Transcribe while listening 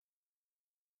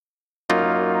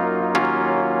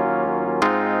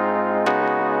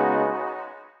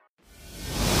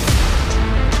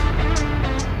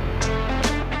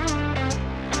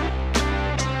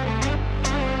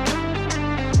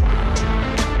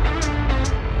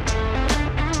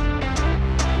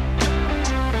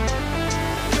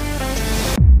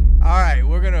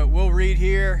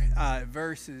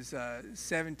verses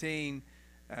 17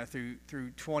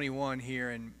 through 21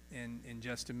 here in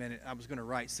just a minute. I was going to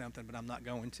write something, but I'm not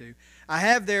going to. I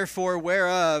have therefore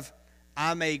whereof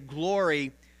I may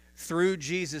glory through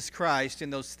Jesus Christ in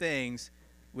those things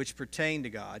which pertain to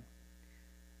God.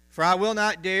 For I will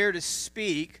not dare to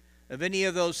speak of any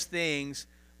of those things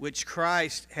which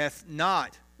Christ hath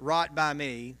not wrought by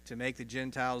me to make the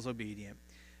Gentiles obedient,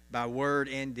 by word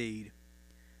and deed,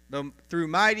 but through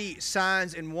mighty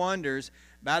signs and wonders,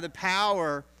 by the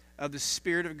power of the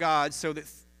Spirit of God, so that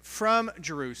from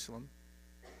Jerusalem,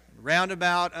 round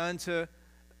about unto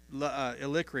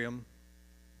Illyricum,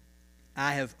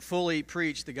 I have fully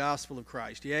preached the gospel of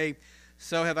Christ. Yea,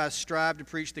 so have I strived to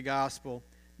preach the gospel,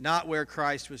 not where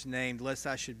Christ was named, lest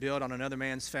I should build on another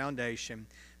man's foundation,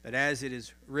 but as it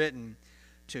is written,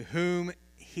 to whom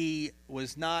he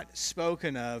was not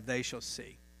spoken of, they shall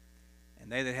see, and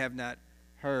they that have not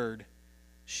heard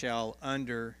shall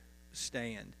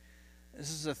understand.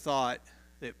 This is a thought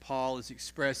that Paul is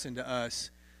expressing to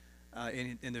us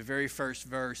in the very first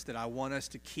verse that I want us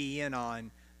to key in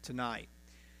on tonight.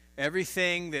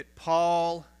 Everything that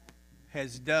Paul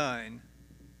has done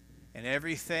and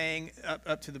everything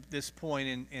up to this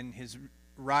point in his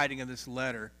writing of this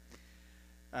letter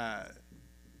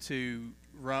to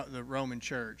the Roman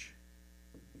church,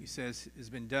 he says, has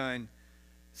been done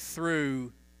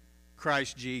through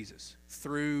Christ Jesus.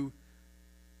 Through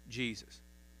Jesus.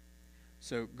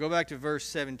 So go back to verse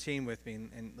 17 with me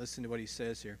and listen to what he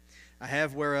says here. I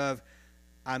have whereof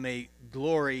I may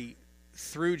glory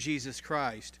through Jesus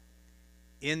Christ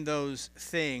in those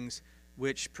things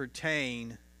which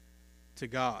pertain to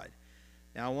God.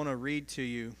 Now I want to read to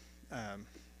you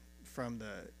from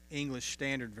the English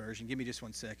Standard Version. Give me just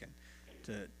 1 second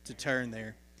to turn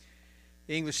there.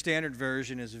 The English Standard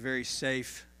Version is a very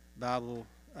safe Bible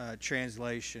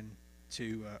translation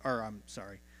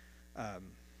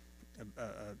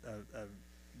a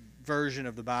version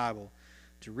of the Bible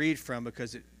to read from,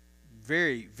 because it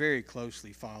very, very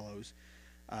closely follows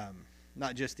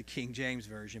not just the King James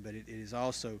Version, but it is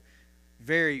also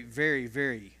very, very,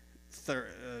 very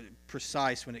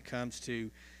precise when it comes to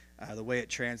the way it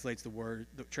translates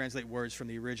translate words from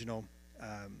the original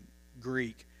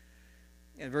Greek.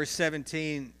 And verse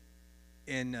 17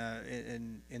 in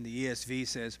the ESV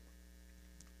says,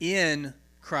 "In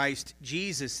Christ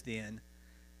Jesus, then,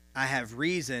 I have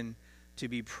reason to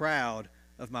be proud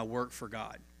of my work for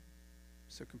God."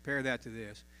 So compare that to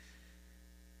this.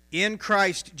 In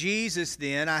Christ Jesus,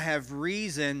 then, I have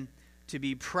reason to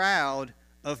be proud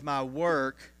of my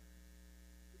work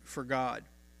for God.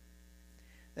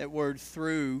 That word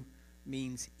 "through"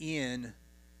 means in,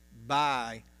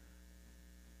 by,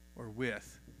 or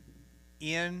with.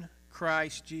 In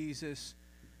Christ Jesus,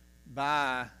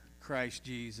 by Christ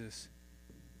Jesus,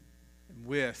 and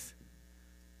with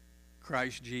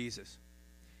Christ Jesus.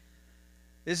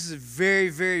 This is a very,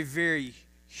 very, very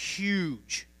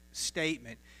huge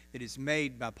statement that is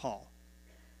made by Paul.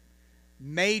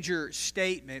 Major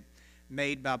statement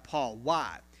made by Paul.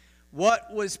 Why?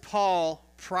 What was Paul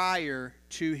prior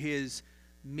to his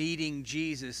meeting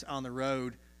Jesus on the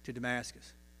road to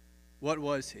Damascus? What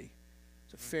was he? He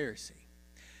was a Pharisee.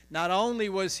 Not only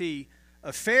was he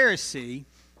a Pharisee,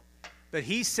 but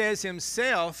he says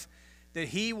himself that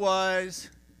he was...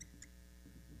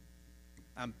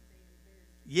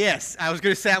 Yes, I was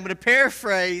going to say, I'm going to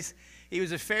paraphrase. He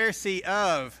was a Pharisee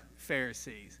of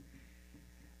Pharisees.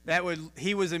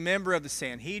 He was a member of the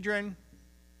Sanhedrin.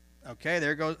 Okay,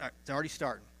 there it goes. It's already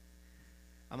starting.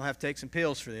 I'm going to have to take some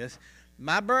pills for this.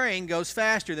 My brain goes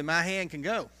faster than my hand can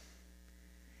go.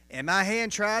 And my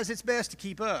hand tries its best to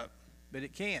keep up, but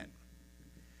it can't.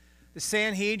 The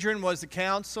Sanhedrin was the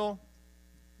council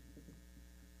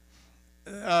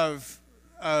of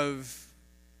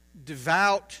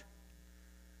devout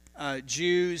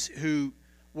Jews who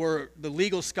were the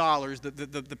legal scholars,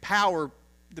 the power,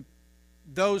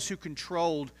 those who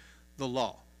controlled the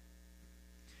law.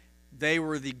 They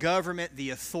were the government, the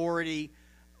authority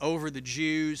over the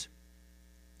Jews.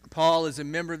 Paul, as a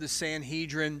member of the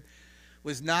Sanhedrin,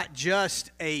 was not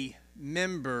just a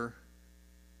member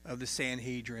of the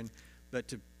Sanhedrin, but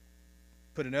to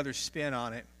put another spin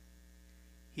on it,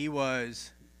 he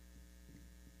was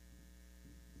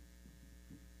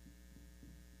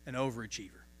an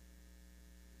overachiever.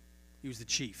 He was the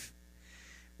chief.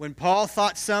 When Paul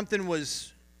thought something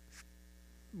was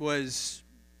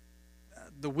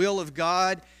the will of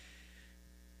God,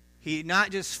 he not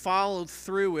just followed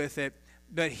through with it,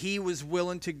 but he was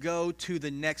willing to go to the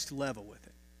next level with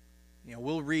it. You know,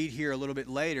 we'll read here a little bit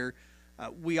later.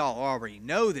 We all already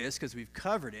know this because we've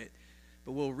covered it,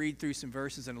 but we'll read through some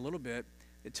verses in a little bit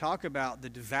that talk about the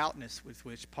devoutness with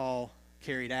which Paul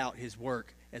carried out his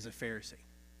work as a Pharisee.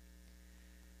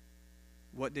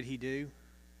 What did he do?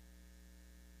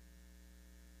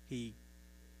 He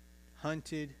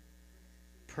hunted,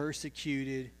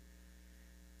 persecuted,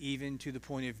 even to the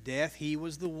point of death. He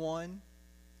was the one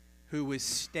who was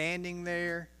standing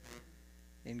there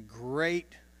in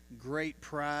great, great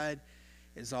pride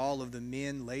as all of the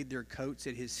men laid their coats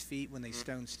at his feet when they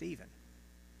stoned Stephen.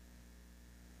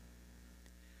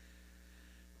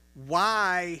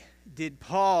 Why did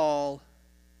Paul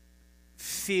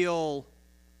feel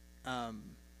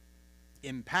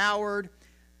empowered?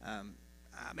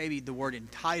 Maybe the word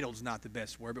entitled is not the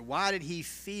best word, but why did he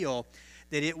feel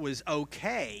that it was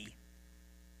okay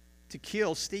to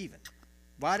kill Stephen?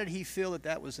 Why did he feel that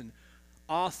that was an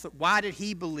why did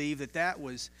he believe that that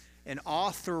was an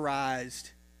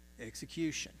authorized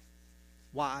execution?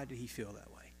 Why did he feel that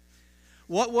way?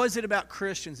 What was it about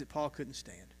Christians that Paul couldn't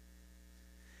stand?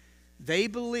 They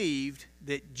believed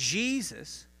that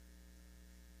Jesus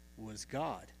was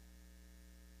God,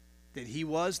 that he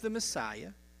was the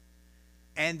Messiah,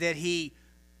 and that he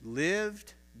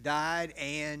lived, died,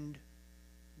 and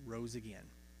rose again.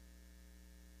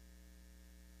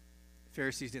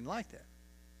 Pharisees didn't like that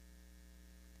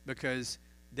because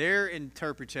their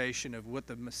interpretation of what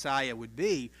the Messiah would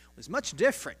be was much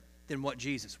different than what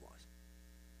Jesus was.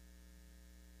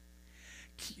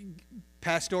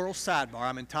 Pastoral sidebar.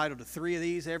 I'm entitled to 3 of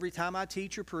these every time I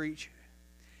teach or preach.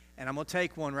 And I'm going to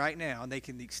take one right now. And they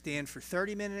can extend for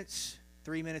 30 minutes,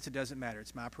 3 minutes. It doesn't matter.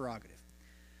 It's my prerogative.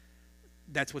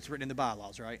 That's what's written in the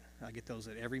bylaws, right? I get those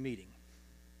at every meeting.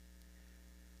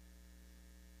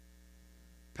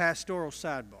 Pastoral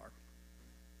sidebar.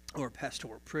 Or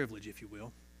pastoral privilege, if you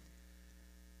will.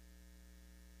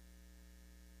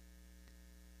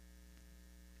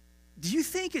 Do you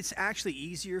think it's actually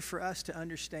easier for us to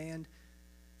understand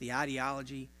the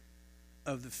ideology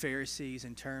of the Pharisees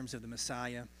in terms of the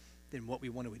Messiah than what we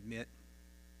want to admit?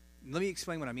 Let me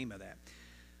explain what I mean by that.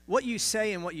 What you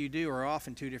say and what you do are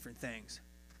often 2 different things.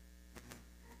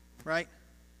 Right?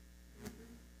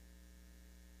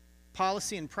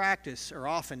 Policy and practice are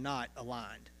often not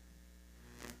aligned.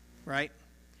 Right?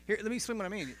 Here, let me explain what I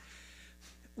mean.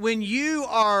 When you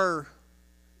are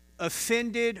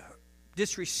offended,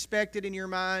 disrespected in your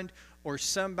mind, or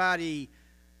somebody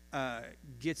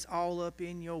gets all up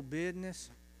in your business,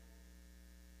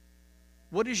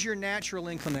 what is your natural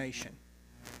inclination?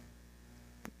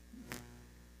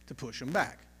 To push them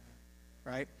back,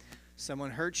 right?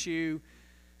 Someone hurts you,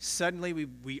 suddenly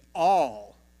we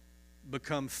all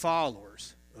become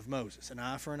followers of Moses, an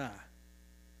eye for an eye,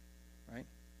 right?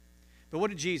 But what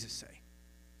did Jesus say?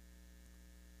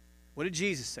 What did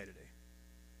Jesus say to do?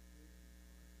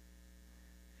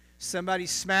 Somebody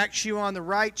smacks you on the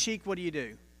right cheek, what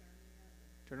do?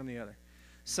 Turn on the other.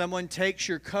 Someone takes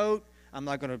your coat.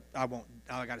 I got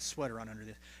a sweater on under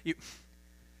this. You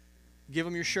give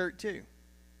them your shirt too.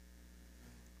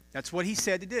 That's what he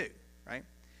said to do, right?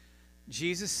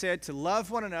 Jesus said to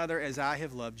love one another as I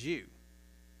have loved you.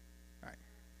 Right?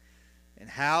 And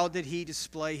how did he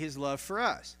display his love for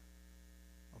us?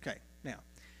 Okay, now.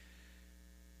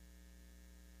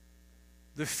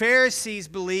 The Pharisees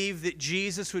believed that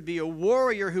Jesus would be a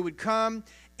warrior who would come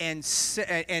and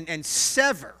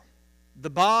sever the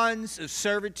bonds of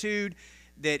servitude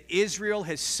that Israel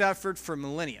has suffered for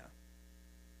millennia.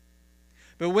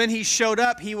 But when he showed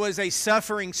up, he was a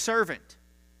suffering servant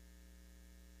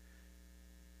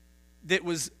that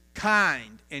was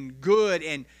kind and good,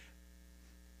 and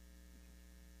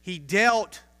he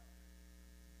dealt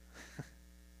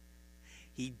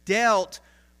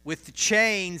with the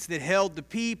chains that held the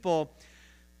people.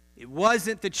 It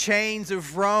wasn't the chains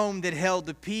of Rome that held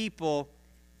the people.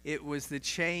 It was the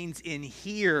chains in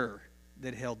here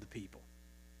that held the people.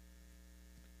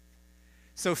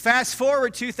 So fast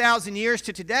forward 2,000 years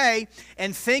to today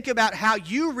and think about how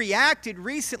you reacted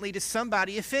recently to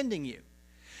somebody offending you.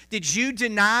 Did you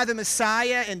deny the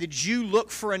Messiah and did you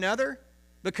look for another?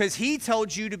 Because he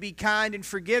told you to be kind and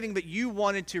forgiving, but you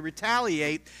wanted to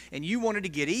retaliate and you wanted to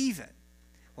get even.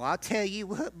 Well, I'll tell you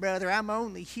what, brother, I'm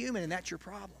only human, and that's your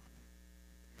problem.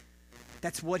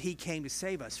 That's what he came to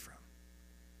save us from.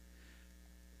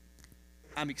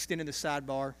 I'm extending the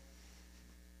sidebar.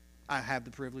 I have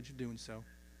the privilege of doing so.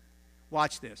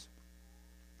 Watch this.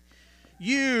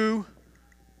 You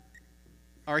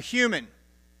are human,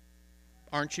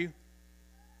 aren't you?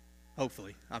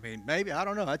 Hopefully. I mean, maybe. I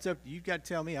don't know. That's up to you. You've got to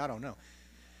tell me. I don't know.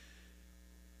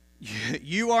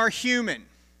 You are human.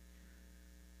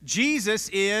 Jesus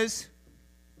is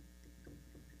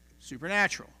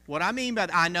supernatural. What I mean by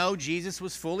that, I know Jesus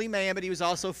was fully man, but he was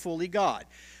also fully God.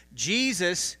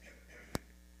 Jesus,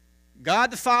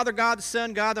 God the Father, God the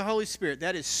Son, God the Holy Spirit,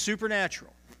 that is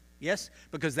supernatural. Yes?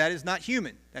 Because that is not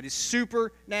human. That is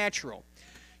supernatural.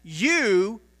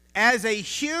 You, as a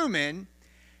human,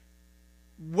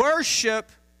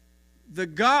 worship the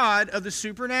God of the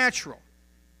supernatural.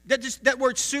 That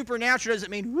word supernatural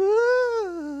doesn't mean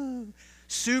woo.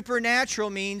 Supernatural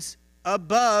means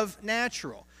above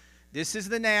natural. This is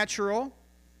the natural.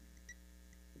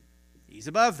 He's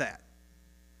above that.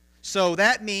 So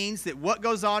that means that what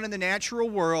goes on in the natural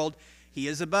world, He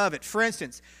is above it. For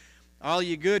instance, all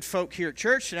you good folk here at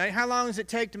church tonight, how long does it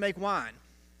take to make wine?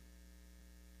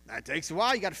 That takes a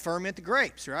while. You got to ferment the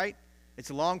grapes, right? It's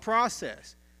a long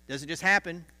process. It doesn't just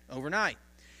happen overnight.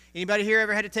 Anybody here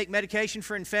ever had to take medication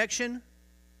for infection?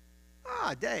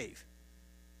 Dave.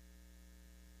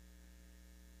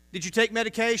 Did you take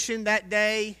medication that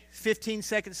day, 15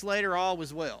 seconds later, all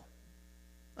was well?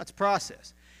 That's a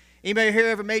process. Anybody here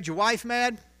ever made your wife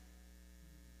mad?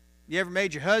 You ever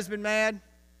made your husband mad?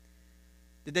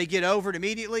 Did they get over it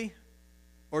immediately?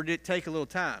 Or did it take a little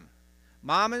time?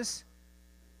 Mamas,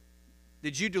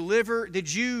 did you deliver?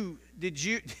 Did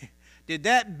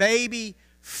that baby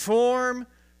form,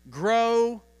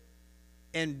 grow,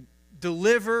 and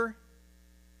deliver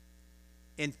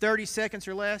in 30 seconds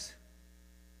or less?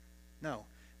 No,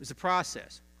 it was a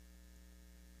process.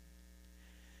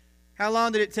 How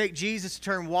long did it take Jesus to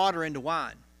turn water into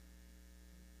wine?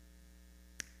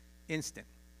 Instant.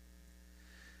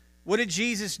 What did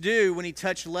Jesus do when He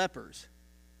touched lepers?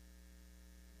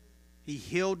 He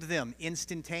healed them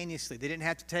instantaneously. They didn't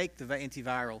have to take the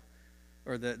antiviral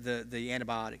or the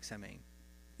antibiotics,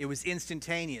 It was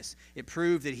instantaneous. It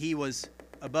proved that He was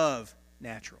above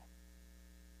natural.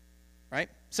 Right?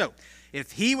 So,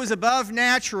 if He was above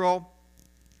natural,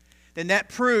 then that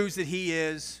proves that He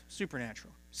is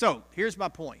supernatural. So, here's my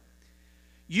point.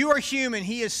 You are human,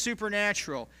 He is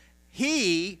supernatural.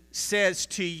 He says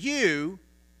to you,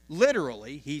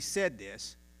 literally, He said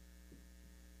this,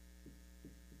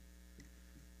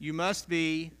 you must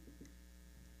be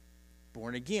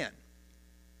born again.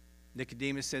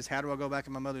 Nicodemus says, how do I go back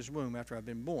in my mother's womb after I've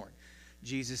been born?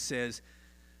 Jesus says,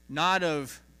 not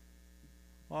of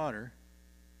water.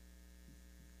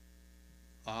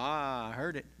 I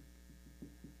heard it.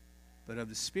 But of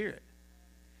the Spirit.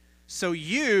 So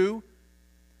you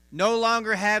no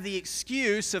longer have the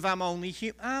excuse of I'm only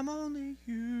human,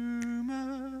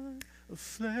 of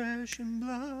flesh and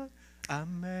blood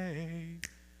I'm made.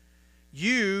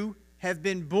 You have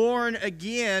been born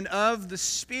again of the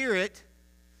Spirit.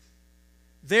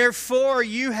 Therefore,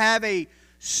 you have a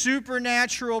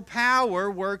supernatural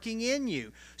power working in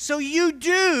you. So you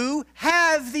do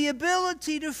have the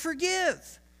ability to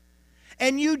forgive.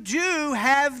 And you do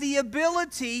have the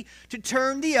ability to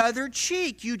turn the other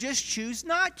cheek. You just choose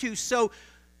not to. So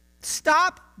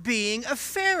stop being a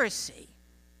Pharisee.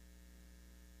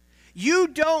 You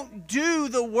don't do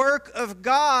the work of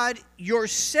God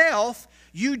yourself.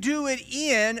 You do it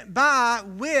in, by,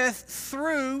 with,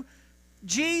 through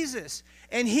Jesus.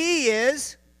 And He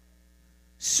is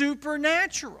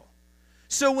supernatural.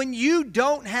 So when you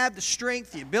don't have the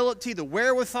strength, the ability, the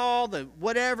wherewithal, the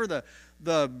whatever,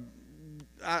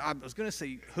 I was going to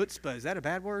say chutzpah. Is that a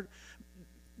bad word?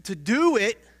 To do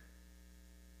it,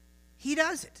 He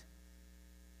does it.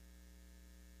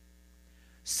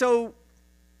 So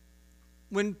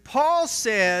when Paul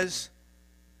says,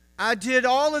 I did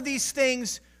all of these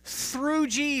things through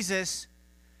Jesus,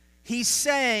 he's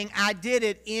saying, I did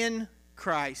it in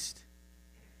Christ,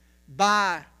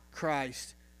 by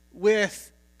Christ,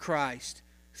 with Christ,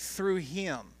 through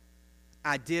Him.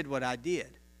 I did what I did.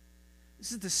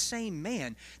 This is the same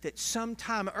man that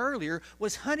sometime earlier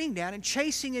was hunting down and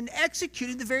chasing and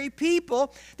executing the very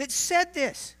people that said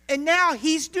this. And now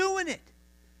he's doing it.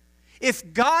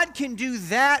 If God can do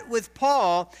that with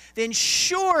Paul, then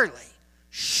surely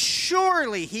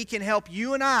He can help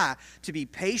you and I to be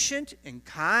patient and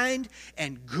kind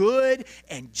and good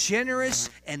and generous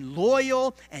and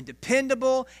loyal and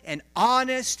dependable and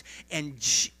honest and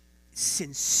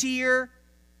sincere,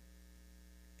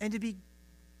 and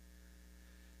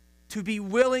to be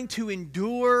willing to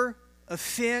endure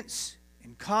offense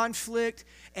and conflict,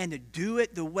 and to do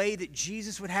it the way that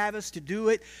Jesus would have us to do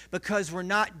it, because we're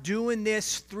not doing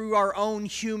this through our own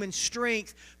human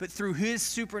strength, but through His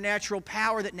supernatural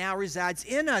power that now resides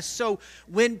in us. So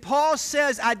when Paul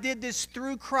says, I did this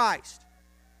through Christ,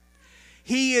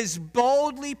 he is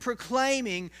boldly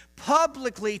proclaiming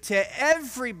publicly to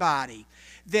everybody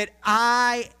that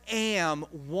I am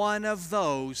one of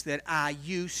those that I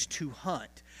used to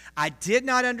hunt. I did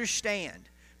not understand,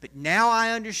 but now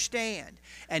I understand.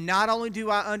 And not only do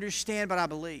I understand, but I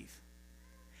believe.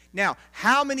 Now,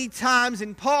 how many times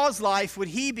in Paul's life would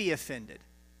he be offended?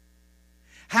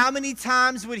 How many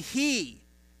times would he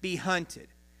be hunted?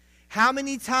 How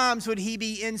many times would he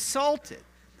be insulted?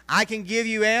 I can give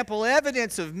you ample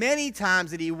evidence of many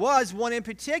times that he was. One in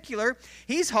particular,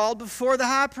 he's hauled before the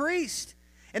high priest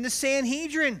and the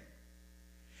Sanhedrin,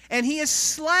 and he is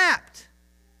slapped.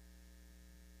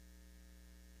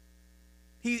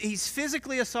 He's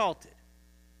physically assaulted.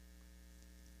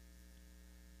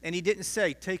 And he didn't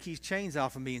say, "Take these chains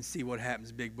off of me and see what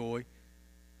happens, big boy."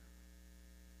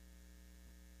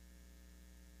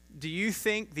 Do you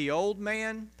think the old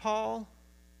man, Paul,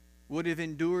 would have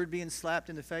endured being slapped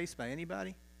in the face by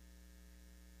anybody?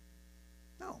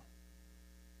 No.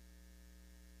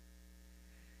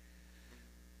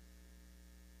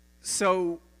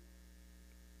 So,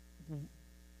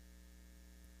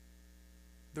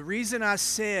 the reason I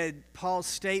said Paul's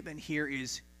statement here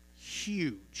is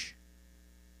huge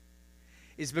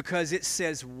is because it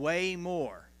says way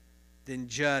more than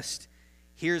just,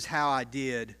 here's how I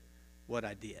did what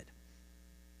I did.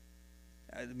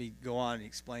 Let me go on and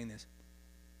explain this.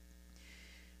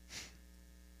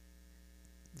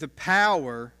 The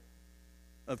power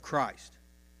of Christ.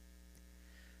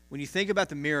 When you think about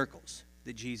the miracles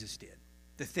that Jesus did,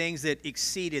 the things that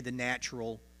exceeded the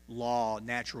natural law,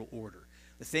 natural order,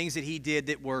 the things that he did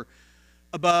that were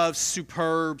above,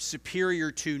 superb,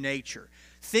 superior to nature.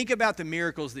 Think about the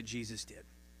miracles that Jesus did.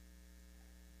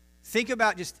 Think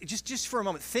about, just for a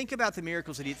moment, think about the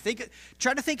miracles that he did.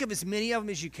 Try to think of as many of them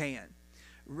as you can.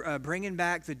 Bringing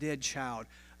back the dead child,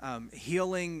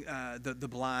 healing the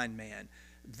blind man,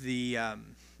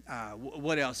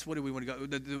 what else? What do we want to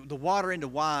go? The water into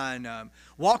wine,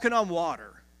 walking on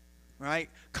water, right?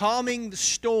 Calming the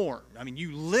storm. I mean,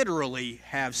 you literally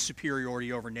have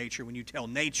superiority over nature when you tell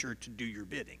nature to do your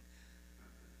bidding.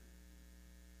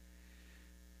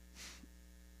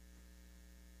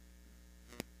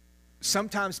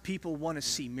 Sometimes people want to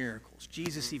see miracles.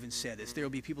 Jesus even said this. There will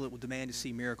be people that will demand to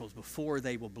see miracles before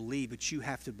they will believe, but you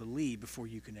have to believe before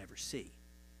you can ever see.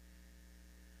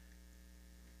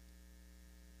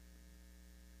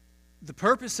 The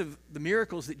purpose of the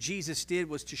miracles that Jesus did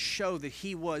was to show that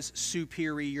he was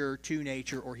superior to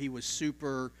nature, or he was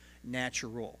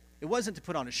supernatural. It wasn't to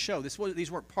put on a show.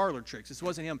 These weren't parlor tricks. This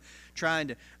wasn't him trying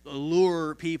to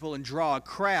lure people and draw a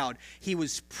crowd. He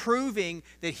was proving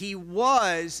that he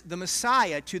was the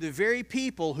Messiah to the very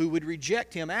people who would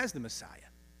reject him as the Messiah.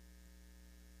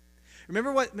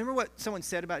 Remember what someone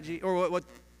said about Jesus, or what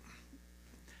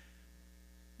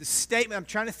the statement, I'm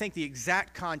trying to think the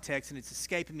exact context, and it's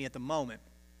escaping me at the moment.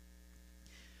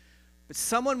 But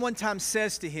someone one time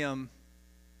says to him,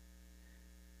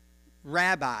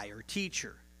 "Rabbi," or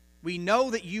 "teacher, we know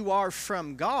that you are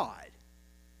from God."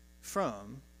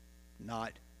 From,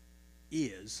 not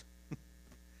is.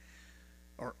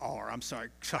 or are, I'm sorry.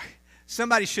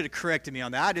 Somebody should have corrected me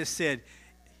on that. I just said,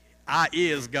 "I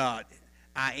is God."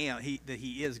 I am, that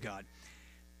he is God.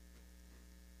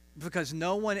 Because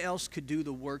no one else could do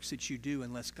the works that you do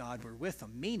unless God were with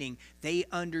them. Meaning, they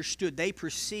understood, they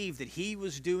perceived that he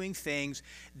was doing things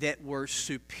that were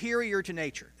superior to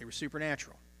nature. They were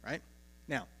supernatural, right?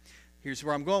 Now, here's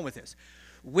where I'm going with this.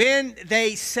 When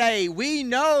they say, "We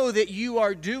know that you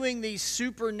are doing these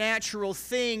supernatural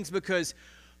things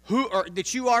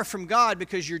that you are from God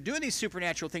because you're doing these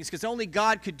supernatural things because only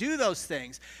God could do those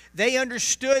things," they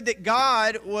understood that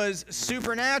God was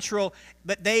supernatural,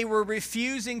 but they were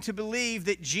refusing to believe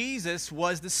that Jesus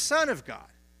was the Son of God.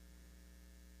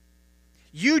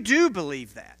 You do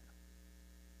believe that.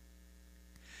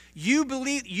 You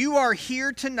believe, you are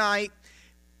here tonight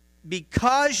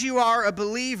because you are a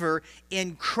believer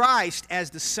in Christ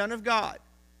as the Son of God.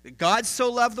 God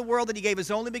so loved the world that he gave his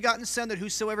only begotten Son, that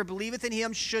whosoever believeth in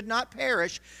him should not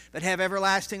perish, but have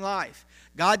everlasting life.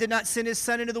 God did not send his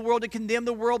Son into the world to condemn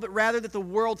the world, but rather that the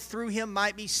world through him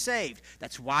might be saved.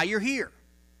 That's why you're here.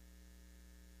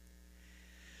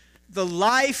 The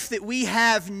life that we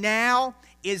have now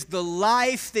is the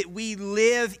life that we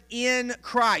live in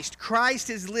Christ. Christ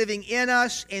is living in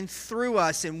us and through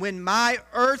us. And when my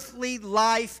earthly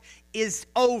life is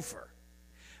over,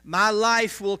 my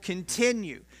life will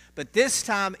continue. But this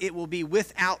time it will be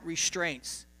without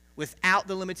restraints, without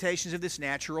the limitations of this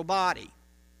natural body.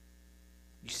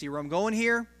 You see where I'm going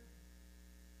here?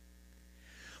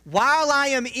 While I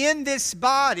am in this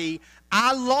body,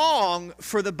 I long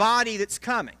for the body that's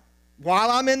coming.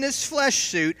 While I'm in this flesh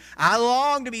suit, I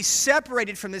long to be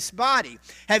separated from this body.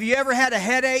 Have you ever had a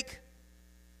headache?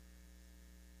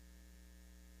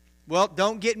 Well,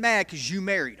 don't get mad because you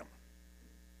married them.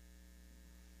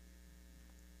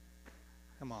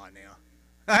 Come on now.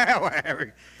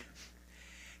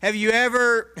 Have you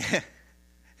ever,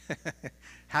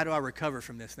 how do I recover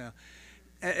from this now?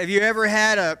 Have you ever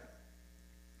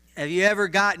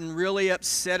gotten really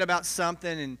upset about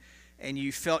something and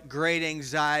you felt great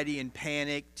anxiety and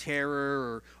panic,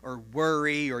 terror, or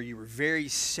worry, or you were very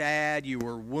sad, you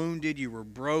were wounded, you were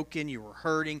broken, you were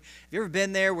hurting? Have you ever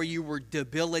been there where you were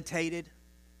debilitated?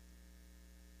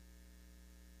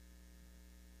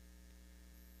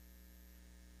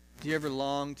 Do you ever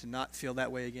long to not feel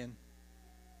that way again?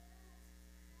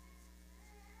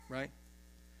 Right?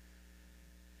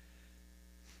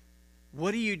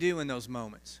 What do you do in those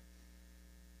moments?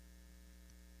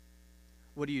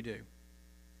 What do? You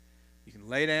can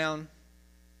lay down,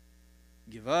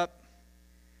 give up,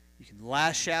 you can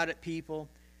lash out at people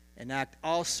and act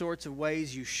all sorts of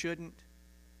ways you shouldn't.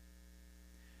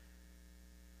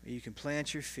 Or you can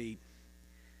plant your feet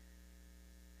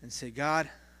and say, God,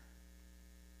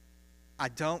 I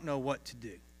don't know what to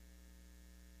do,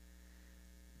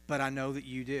 but I know that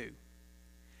you do.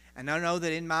 And I know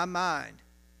that in my mind,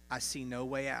 I see no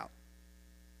way out.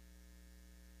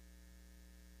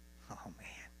 Oh,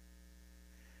 man.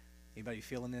 Anybody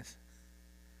feeling this?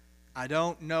 I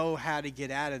don't know how to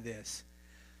get out of this.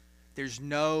 There's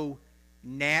no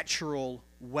natural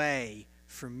way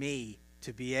for me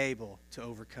to be able to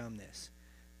overcome this.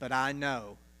 But I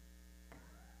know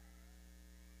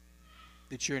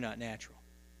that you're not natural.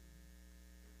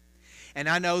 And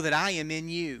I know that I am in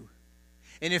you.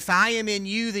 And if I am in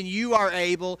you, then you are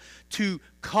able to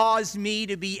cause me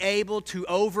to be able to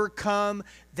overcome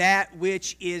that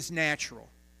which is natural.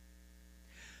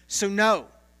 So no,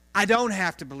 I don't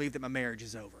have to believe that my marriage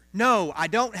is over. No, I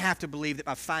don't have to believe that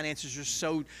my finances are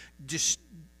so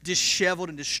disheveled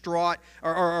and distraught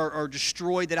or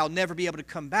destroyed that I'll never be able to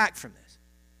come back from this.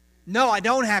 No, I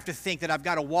don't have to think that I've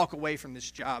got to walk away from this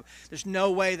job. There's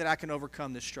no way that I can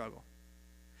overcome this struggle.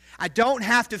 I don't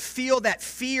have to feel that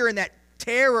fear and that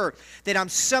terror that I'm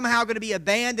somehow going to be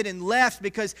abandoned and left,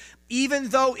 because even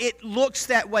though it looks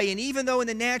that way and even though in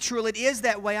the natural it is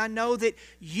that way, I know that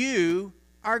you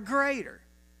are greater.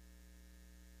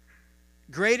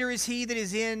 Greater is He that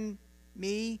is in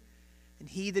me than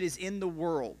he that is in the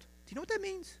world. Do you know what that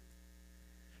means?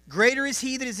 Greater is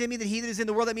He that is in me than he that is in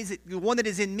the world. That means that the one that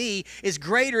is in me is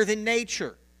greater than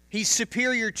nature. He's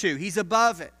superior to, He's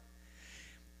above it.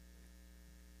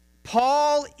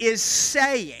 Paul is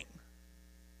saying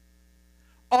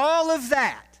all of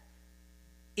that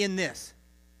in this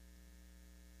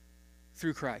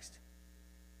through Christ.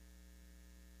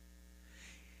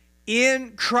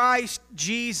 In Christ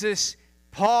Jesus,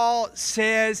 Paul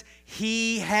says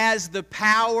He has the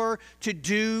power to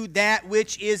do that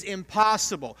which is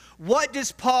impossible. What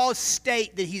does Paul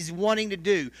state that he's wanting to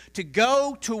do? To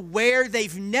go to where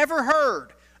they've never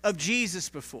heard of Jesus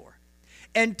before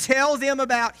and tell them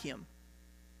about Him.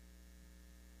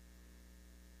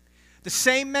 The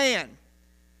same man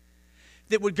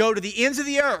that would go to the ends of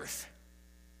the earth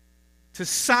to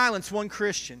silence one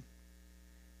Christian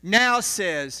now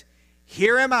says,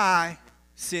 "Here am I,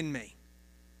 send me."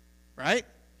 Right?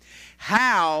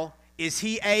 How is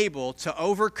he able to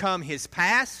overcome his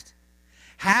past?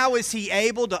 How is he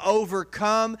able to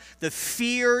overcome the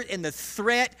fear and the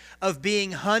threat of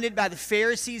being hunted by the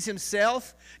Pharisees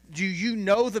himself? Do you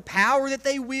know the power that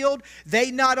they wield?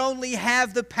 They not only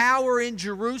have the power in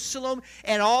Jerusalem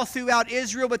and all throughout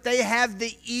Israel, but they have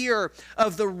the ear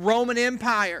of the Roman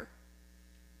Empire.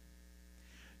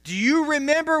 Do you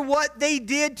remember what they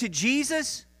did to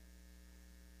Jesus?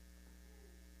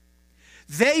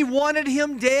 They wanted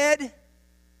Him dead.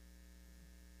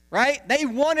 Right? They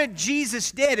wanted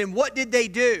Jesus dead. And what did they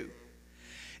do?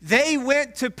 They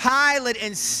went to Pilate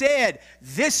and said,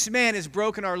 "This man has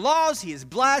broken our laws. He has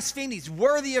blasphemed. He's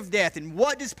worthy of death." And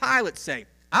what does Pilate say?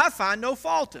 "I find no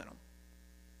fault in him."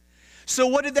 So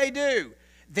what did they do?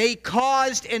 They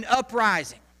caused an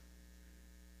uprising.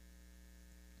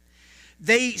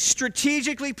 They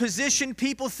strategically positioned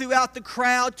people throughout the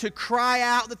crowd to cry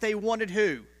out that they wanted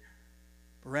who?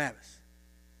 Barabbas.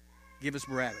 Give us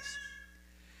Barabbas.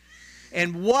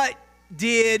 And what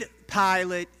did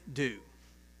Pilate do?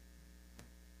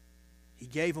 He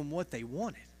gave them what they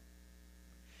wanted.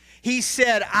 He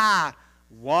said, "I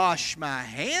wash my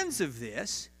hands of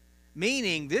this,"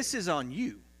 meaning this is on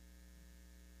you.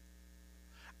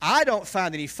 I don't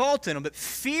find any fault in them, but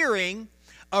fearing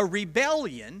a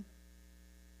rebellion.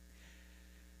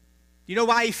 You know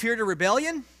why he feared a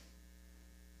rebellion?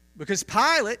 Because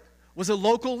Pilate was a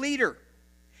local leader.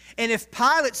 And if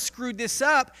Pilate screwed this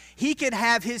up, he could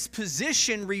have his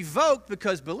position revoked,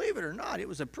 because, believe it or not, it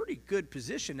was a pretty good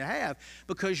position to have,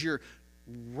 because you're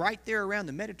right there around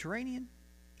the Mediterranean.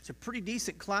 It's a pretty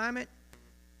decent climate.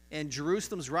 and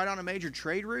Jerusalem's right on a major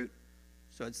trade route,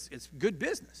 so it's good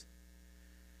business.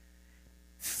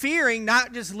 Fearing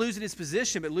not just losing his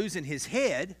position, but losing his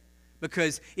head,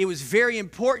 because it was very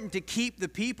important to keep the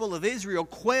people of Israel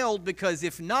quelled, because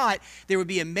if not, there would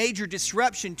be a major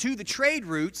disruption to the trade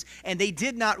routes, and they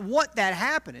did not want that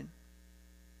happening.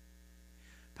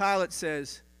 Pilate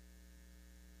says,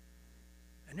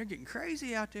 and they're getting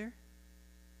crazy out there.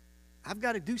 I've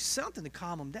got to do something to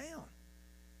calm them down.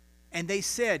 And they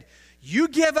said, you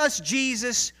give us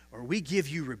Jesus or we give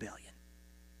you rebellion.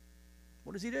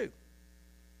 What does he do?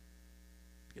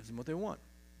 Gives them what they want.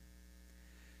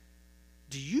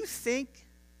 Do you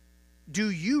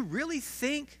really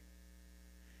think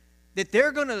that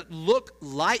they're going to look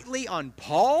lightly on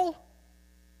Paul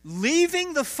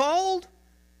leaving the fold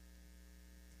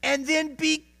and then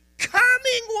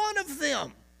becoming one of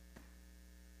them?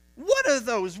 What are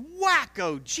those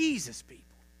wacko Jesus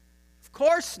people? Of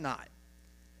course not.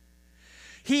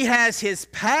 He has his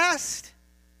past,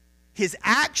 his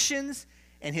actions,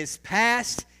 and his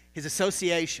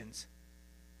associations.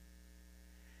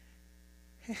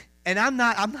 And I'm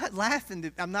not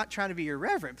laughing. I'm not trying to be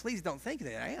irreverent. Please don't think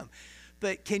that I am.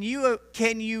 But can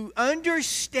you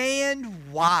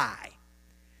understand why,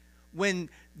 when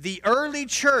the early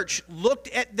church looked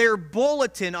at their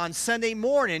bulletin on Sunday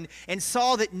morning and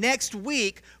saw that next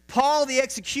week Paul the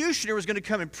executioner was going to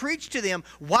come and preach to them,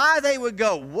 why they would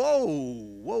go, whoa,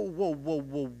 whoa, whoa, whoa,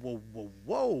 whoa, whoa, whoa,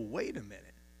 whoa, wait a minute.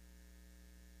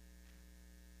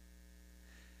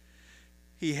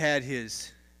 He had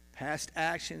his past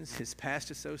actions, his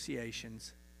past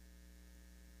associations,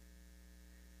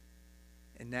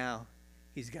 and now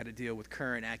he's got to deal with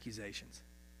current accusations.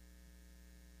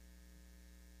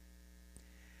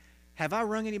 Have I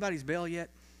rung anybody's bell yet?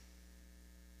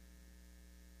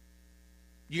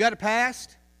 You got a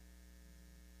past?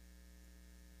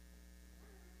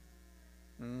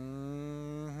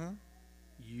 You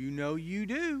know you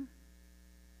do.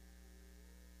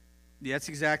 That's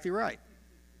exactly right.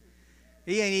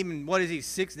 He ain't even, what is he,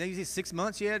 6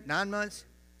 months yet? 9 months?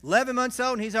 11 months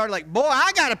old, and he's already like, boy,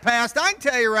 I got a past. I can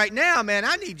tell you right now, man,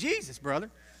 I need Jesus, brother.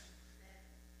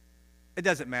 It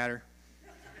doesn't matter.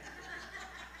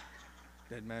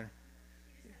 Doesn't matter.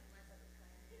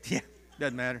 Yeah,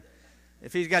 doesn't matter.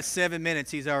 If he's got 7 minutes,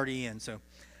 he's already in. So,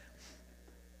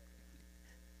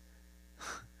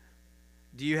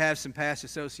 do you have some past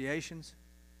associations?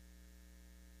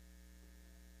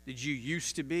 Did you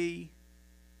used to be?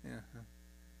 Yeah.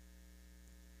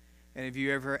 And have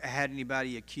you ever had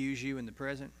anybody accuse you in the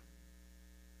present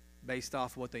based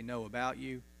off of what they know about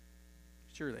you?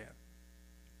 Sure they have.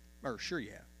 Or sure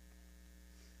you have.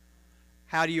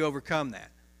 How do you overcome that?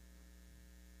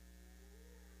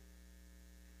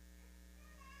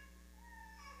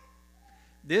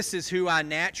 This is who I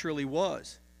naturally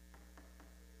was.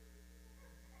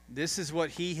 This is what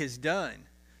he has done.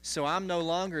 So I'm no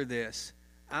longer this.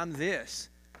 I'm this.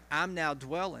 I'm now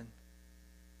dwelling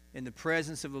in the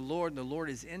presence of the Lord, and the Lord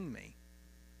is in me,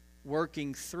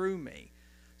 working through me.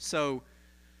 So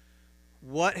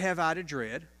what have I to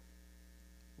dread?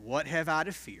 What have I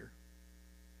to fear?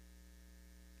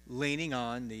 Leaning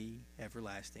on the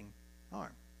everlasting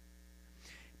arm.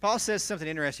 Paul says something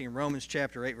interesting in Romans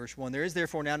chapter 8, verse 1. There is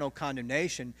therefore now no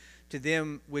condemnation to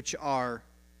them which are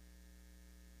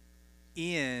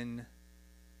in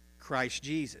Christ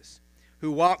Jesus,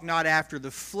 who walk not after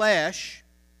the flesh,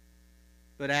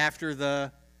 but after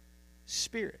the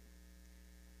Spirit.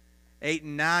 8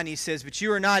 and 9, he says, but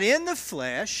you are not in the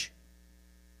flesh,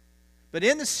 but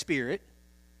in the Spirit,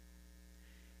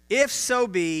 if so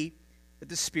be that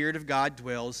the Spirit of God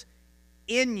dwells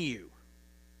in you.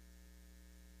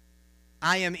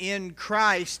 I am in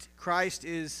Christ. Christ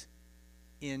is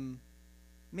in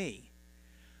me.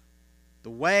 The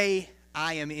way that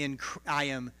I am in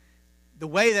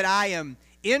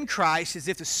Christ is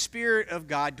if the Spirit of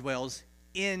God dwells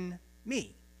in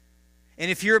me.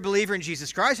 And if you're a believer in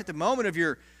Jesus Christ, at the moment of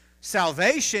your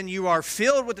salvation, you are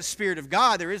filled with the Spirit of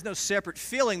God. There is no separate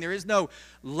filling. There is no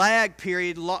lag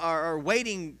period or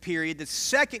waiting period. The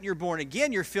second you're born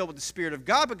again, you're filled with the Spirit of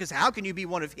God, because how can you be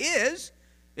one of His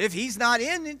if He's not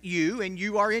in you and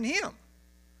you are in Him?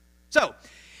 So,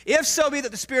 if so be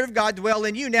that the Spirit of God dwell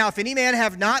in you. Now, if any man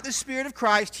have not the Spirit of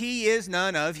Christ, he is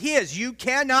none of His. You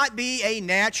cannot be a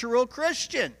natural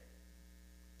Christian.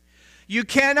 You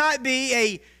cannot be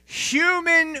a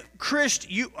human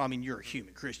Christian. You're a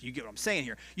human Christian. You get what I'm saying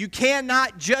here. You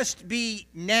cannot just be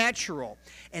natural.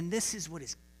 And this is what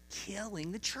is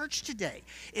killing the church today,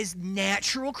 is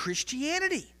natural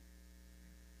Christianity.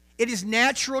 It is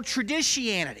natural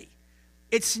traditionality.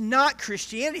 It's not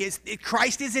Christianity.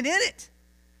 Christ isn't in it.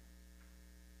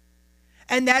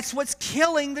 And that's what's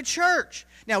killing the church.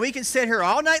 Now, we can sit here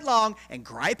all night long and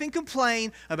gripe and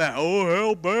complain about, oh,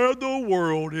 how bad the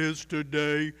world is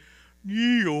today.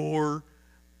 Yeeor.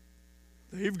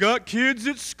 They've got kids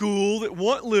at school that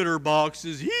want litter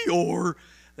boxes. Yeeor.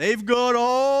 They've got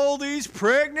all these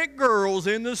pregnant girls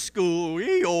in the school.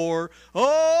 Eeyore.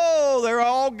 Oh, they're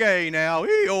all gay now.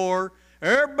 Eeyore.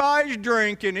 Everybody's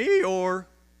drinking. Eeyore.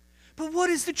 But what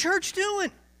is the church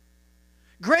doing?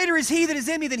 Greater is he that is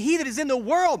in me than he that is in the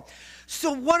world.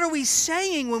 So what are we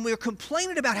saying when we're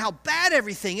complaining about how bad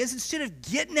everything is instead of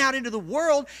getting out into the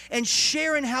world and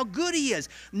sharing how good he is?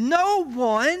 No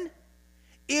one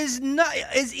is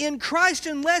in Christ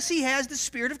unless he has the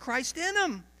Spirit of Christ in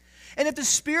him. And if the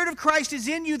Spirit of Christ is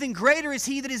in you, then greater is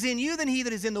he that is in you than he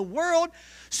that is in the world.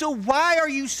 So why are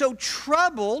you so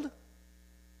troubled?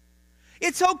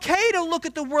 It's okay to look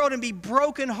at the world and be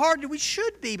brokenhearted. We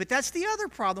should be, but that's the other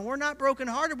problem. We're not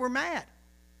brokenhearted, we're mad.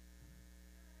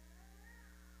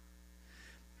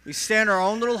 We stay in our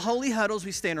own little holy huddles.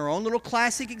 We stay in our own little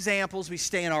classic examples. We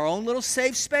stay in our own little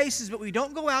safe spaces, but we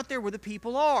don't go out there where the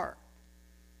people are.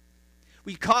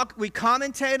 We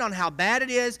commentate on how bad it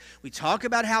is. We talk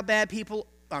about how bad people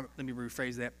are. Let me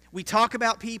rephrase that. We talk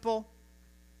about people.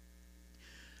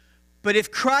 But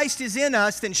if Christ is in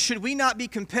us, then should we not be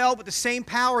compelled with the same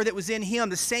power that was in him,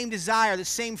 the same desire, the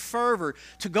same fervor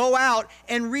to go out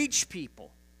and reach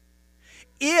people?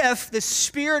 If the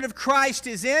Spirit of Christ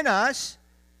is in us,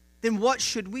 then what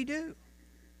should we do?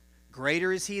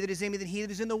 Greater is he that is in me than he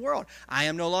that is in the world. I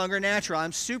am no longer natural,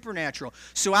 I'm supernatural.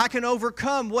 So I can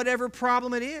overcome whatever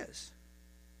problem it is.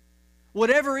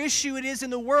 Whatever issue it is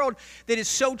in the world that is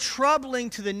so troubling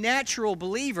to the natural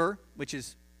believer, which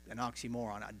is an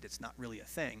oxymoron, it's not really a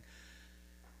thing.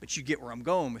 But you get where I'm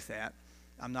going with that.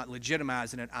 I'm not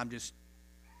legitimizing it, I'm just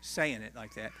saying it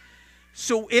like that.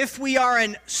 So if we are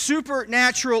a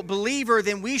supernatural believer,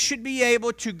 then we should be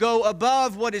able to go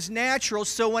above what is natural.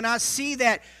 So when I see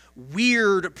that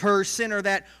weird person or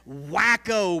that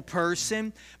wacko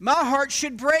person, my heart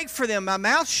should break for them. My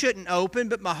mouth shouldn't open,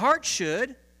 but my heart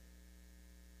should.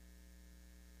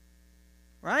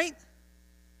 Right?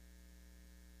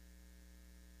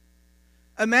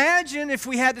 Imagine if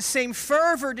we had the same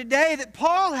fervor today that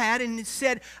Paul had and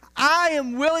said, I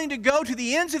am willing to go to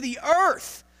the ends of the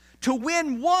earth to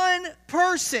win one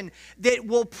person that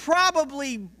will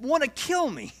probably want to kill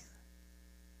me.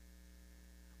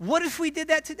 What if we did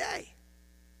that today?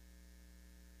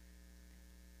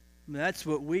 That's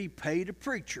what we paid a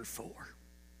preacher for.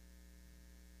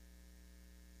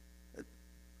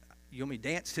 You want me to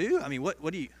dance too? I mean,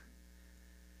 what do you...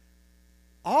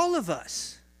 All of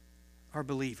us are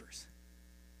believers.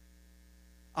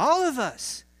 All of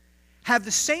us have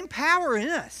the same power in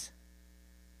us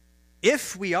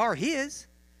if we are his.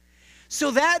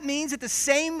 So that means that the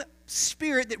same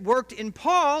Spirit that worked in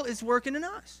Paul is working in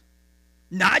us.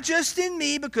 Not just in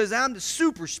me because I'm the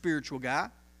super spiritual guy.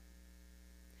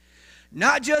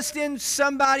 Not just in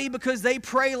somebody because they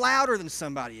pray louder than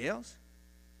somebody else.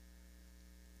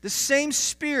 The same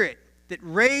Spirit that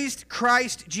raised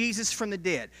Christ Jesus from the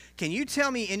dead. Can you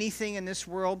tell me anything in this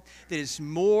world that is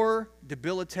more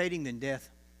debilitating than death?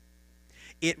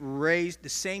 It raised the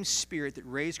same Spirit that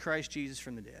raised Christ Jesus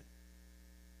from the dead.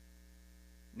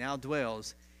 Now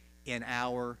dwells in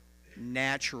our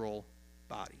natural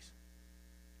bodies.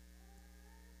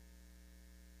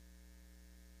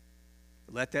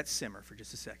 Let that simmer for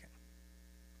just a second.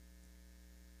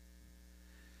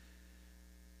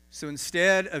 So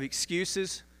instead of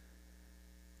excuses,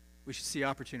 we should see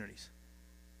opportunities.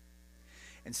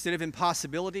 Instead of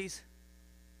impossibilities,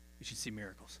 we should see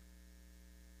miracles.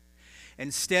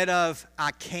 Instead of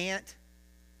I can't,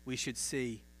 we should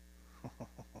see,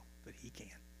 but he can.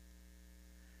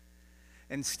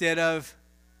 Instead of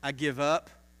I give up,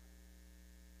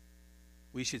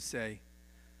 we should say,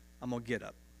 I'm going to get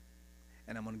up.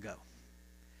 And I'm going to go.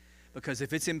 Because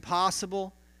if it's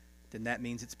impossible, then that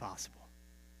means it's possible.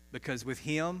 Because with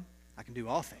him, I can do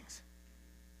all things.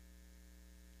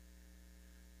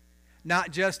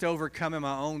 Not just overcoming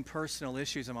my own personal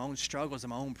issues and my own struggles and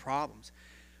my own problems,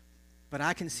 but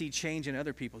I can see change in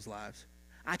other people's lives.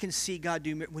 I can see God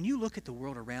do. When you look at the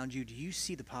world around you, do you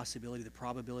see the possibility, the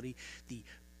probability, the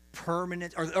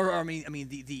permanent, what's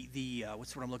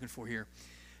what I'm looking for here?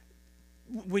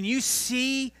 When you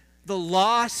see the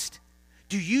lost,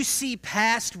 do you see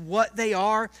past what they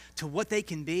are to what they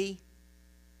can be?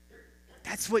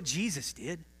 That's what Jesus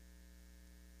did.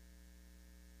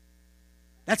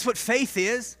 That's what faith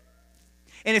is.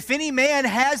 And if any man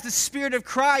has the Spirit of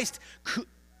Christ,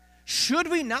 should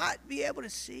we not be able to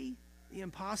see the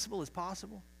impossible as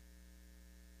possible?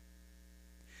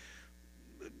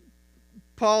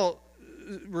 Paul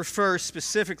refers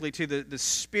specifically to the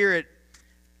Spirit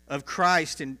of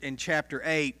Christ in chapter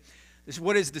 8.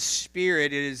 What is the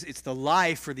Spirit? It's the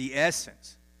life or the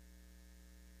essence.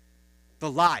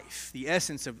 The life, the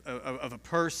essence of a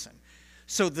person.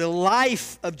 So the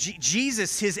life of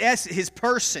Jesus, his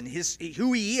person,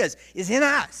 who He is in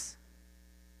us.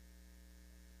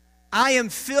 I am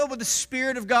filled with the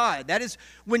Spirit of God. That is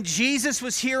when Jesus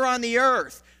was here on the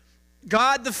earth.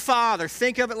 God the Father,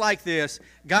 think of it like this.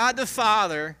 God the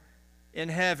Father in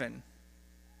heaven.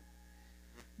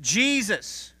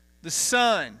 Jesus, the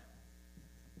Son,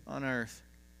 on earth.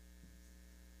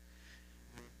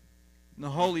 And the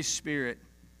Holy Spirit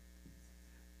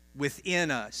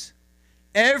within us.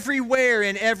 Everywhere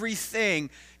and everything,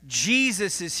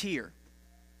 Jesus is here.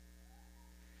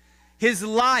 His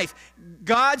life.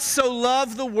 God so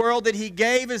loved the world that He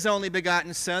gave His only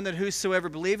begotten Son, that whosoever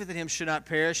believeth in Him should not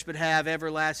perish, but have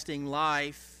everlasting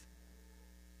life.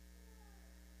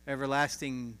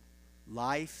 Everlasting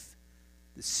life.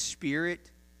 The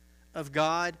Spirit of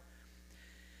God.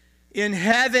 In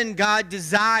heaven, God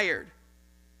desired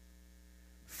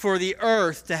for the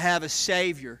earth to have a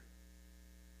Savior.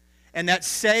 And that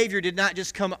Savior did not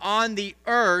just come on the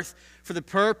earth for the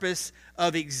purpose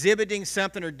of exhibiting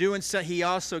something or doing something. He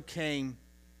also came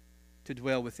to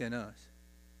dwell within us.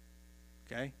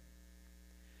 Okay?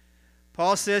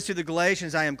 Paul says to the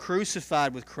Galatians, I am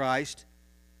crucified with Christ.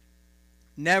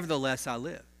 Nevertheless, I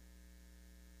live.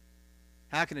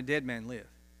 How can a dead man live?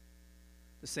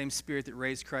 The same Spirit that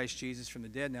raised Christ Jesus from the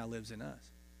dead now lives in us.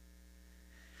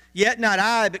 Yet not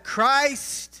I, but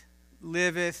Christ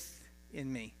liveth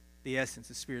in me. The essence,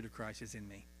 the Spirit of Christ is in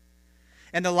me.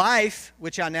 And the life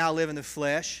which I now live in the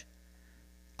flesh,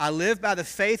 I live by the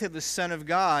faith of the Son of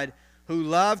God, who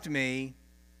loved me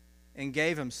and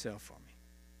gave Himself for me.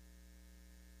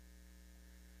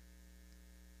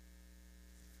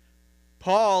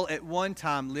 Paul at one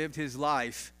time lived his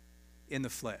life in the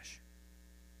flesh.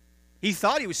 He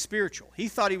thought he was spiritual. He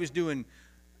thought he was doing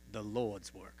the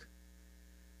Lord's work.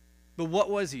 But what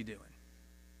was he doing?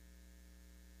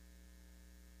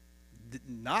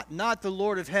 Not the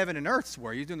Lord of heaven and earth's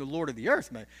work. He was doing the Lord of the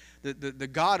earth. The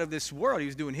God of this world. He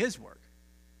was doing His work.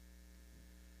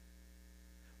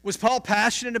 Was Paul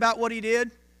passionate about what he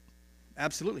did?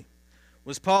 Absolutely.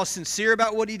 Was Paul sincere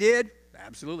about what he did?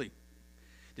 Absolutely.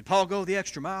 Did Paul go the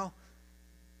extra mile?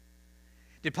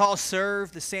 Did Paul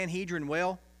serve the Sanhedrin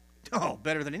well? Oh,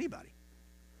 better than anybody.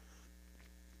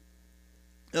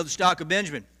 Of the stock of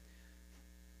Benjamin.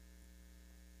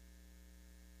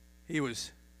 He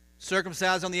was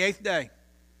circumcised on the 8th day.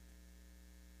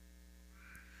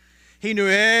 He knew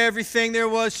everything there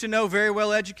was to know, very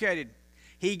well educated.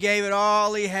 He gave it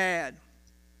all he had.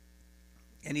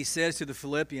 And he says to the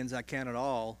Philippians, I count it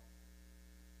all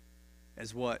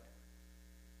as what?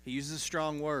 He uses a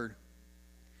strong word.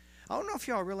 I don't know if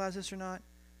y'all realize this or not,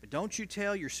 but don't you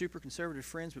tell your super conservative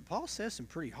friends, but Paul says some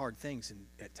pretty hard things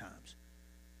at times.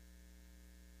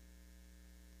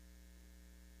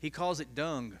 He calls it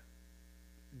dung.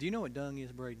 Do you know what dung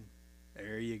is, Braden?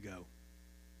 There you go.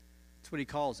 That's what he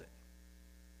calls it.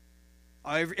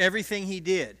 Everything he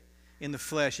did in the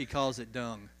flesh, he calls it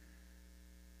dung.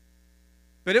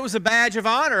 But it was a badge of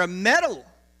honor, a medal,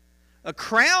 a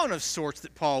crown of sorts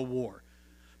that Paul wore.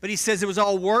 But he says it was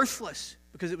all worthless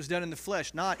because it was done in the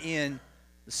flesh, not in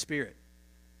the Spirit.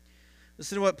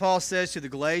 Listen to what Paul says to the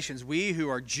Galatians. We who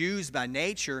are Jews by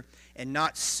nature and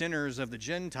not sinners of the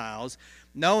Gentiles,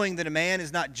 knowing that a man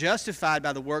is not justified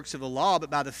by the works of the law,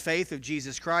 but by the faith of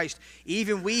Jesus Christ.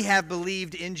 Even we have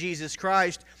believed in Jesus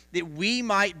Christ, that we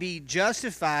might be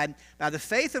justified by the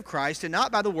faith of Christ and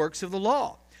not by the works of the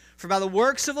law. For by the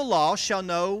works of the law shall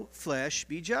no flesh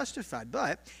be justified.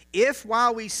 But if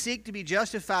while we seek to be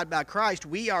justified by Christ,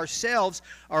 we ourselves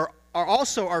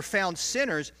are found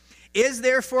sinners, is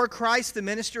therefore Christ the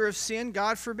minister of sin?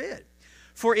 God forbid.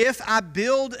 For if I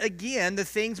build again the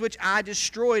things which I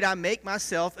destroyed, I make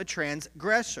myself a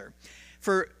transgressor.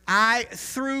 For I,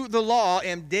 through the law,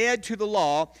 am dead to the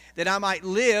law, that I might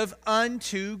live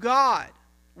unto God.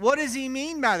 What does he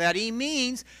mean by that? He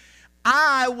means,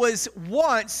 I once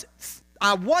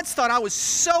thought I was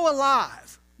so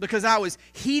alive because I was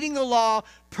heeding the law,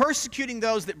 persecuting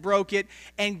those that broke it,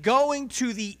 and going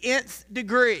to the nth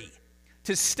degree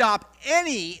to stop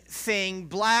anything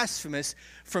blasphemous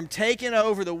from taking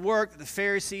over the work that the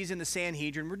Pharisees and the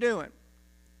Sanhedrin were doing.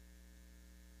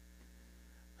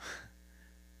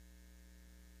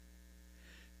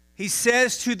 He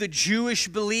says to the Jewish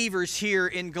believers here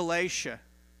in Galatia,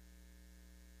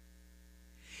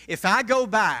 if I go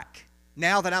back,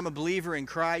 now that I'm a believer in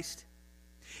Christ,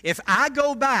 If I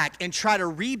go back and try to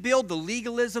rebuild the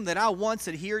legalism that I once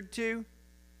adhered to,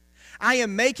 I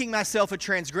am making myself a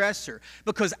transgressor,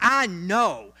 because I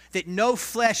know that no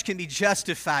flesh can be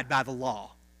justified by the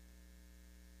law.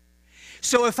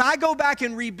 So if I go back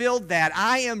and rebuild that,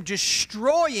 I am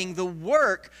destroying the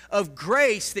work of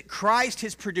grace that Christ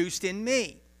has produced in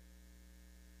me.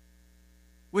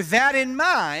 With that in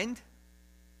mind,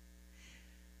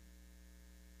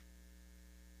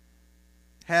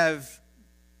 have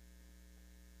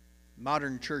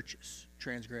modern churches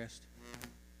transgressed?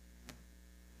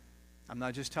 I'm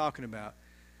not just talking about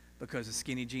because of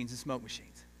skinny jeans and smoke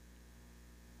machines.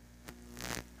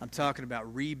 I'm talking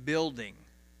about rebuilding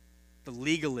the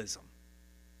legalism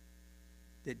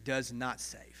that does not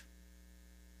save.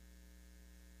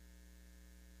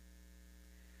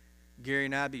 Gary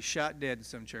and I be shot dead in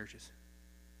some churches.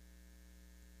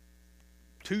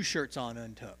 2 shirts on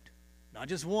untucked. Not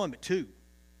just 1, but 2.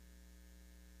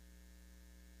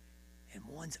 And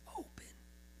one's open.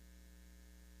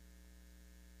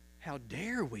 How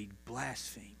dare we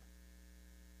blaspheme?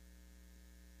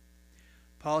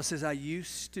 Paul says, I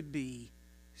used to be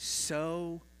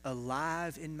so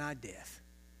alive in my death,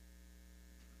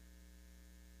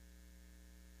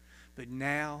 but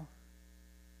now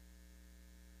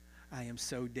I am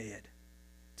so dead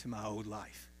to my old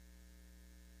life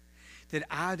that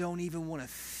I don't even want to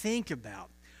think about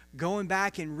going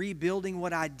back and rebuilding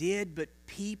what I did, but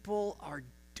people are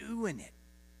doing it.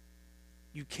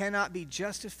 You cannot be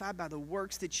justified by the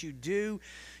works that you do.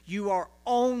 You are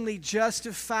only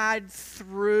justified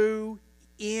through,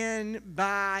 in,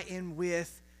 by, and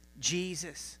with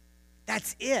Jesus.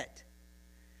 That's it.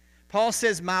 Paul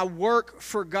says, my work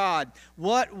for God.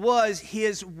 What was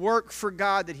his work for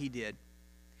God that he did?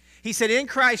 He said, in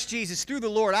Christ Jesus, through the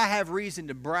Lord, I have reason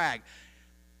to brag.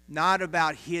 Not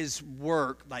about his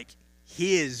work, like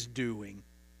his doing,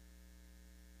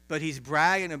 but he's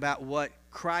bragging about what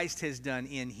Christ has done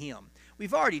in him.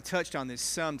 We've already touched on this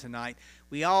some tonight.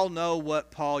 We all know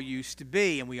what Paul used to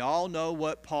be, and we all know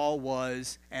what Paul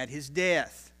was at his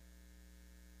death.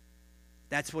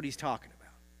 That's what he's talking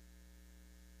about.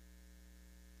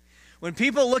 When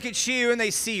people look at you and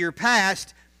they see your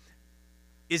past,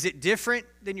 is it different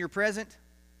than your present?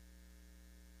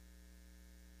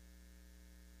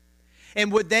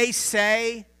 And would they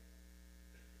say,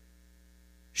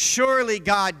 surely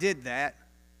God did that?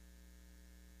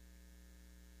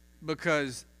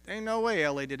 Because there ain't no way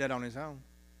L.A. did that on his own.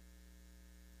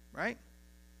 Right?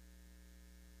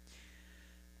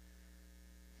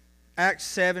 Acts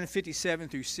 7, 57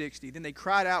 through 60. Then they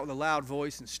cried out with a loud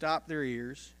voice and stopped their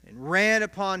ears and ran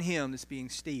upon him, this being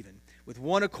Stephen, with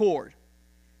one accord.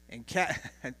 And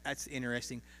that's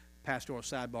interesting, pastoral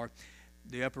sidebar.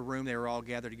 The upper room, they were all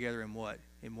gathered together in what?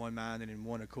 In one mind and in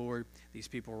one accord. These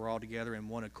people were all together in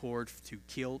one accord to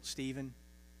kill Stephen.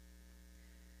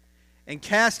 And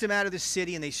cast him out of the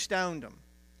city, and they stoned him.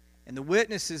 And the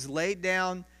witnesses laid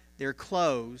down their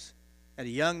clothes at a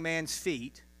young man's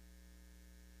feet.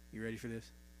 You ready for this?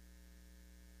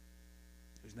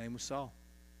 His name was Saul.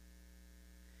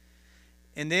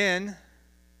 And then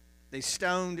they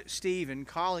stoned Stephen,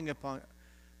 calling upon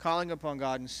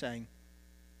God and saying,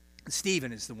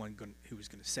 Stephen is the one who was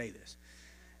going to say this.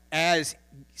 As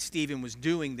Stephen was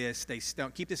doing this, they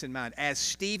stoned. Keep this in mind. As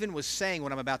Stephen was saying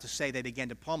what I'm about to say, they began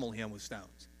to pummel him with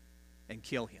stones and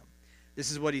kill him.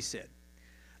 This is what he said.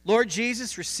 Lord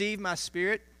Jesus, receive my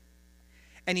spirit.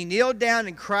 And he kneeled down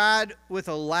and cried with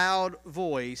a loud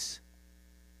voice,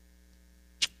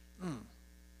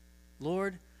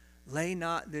 Lord, lay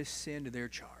not this sin to their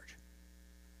charge.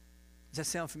 Does that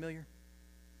sound familiar?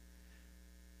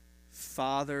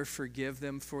 Father, forgive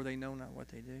them, for they know not what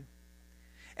they do.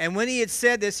 And when he had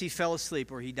said this, he fell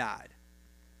asleep, or he died.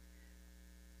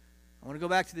 I want to go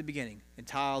back to the beginning and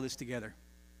tie all this together.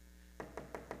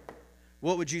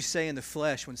 What would you say in the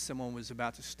flesh when someone was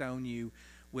about to stone you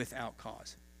without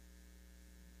cause?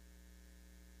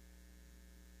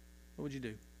 What would you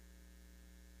do?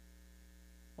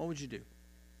 What would you do?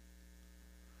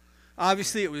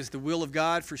 Obviously, it was the will of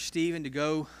God for Stephen to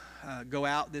go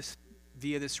out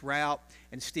via this route,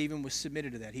 and Stephen was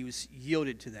submitted to that. He was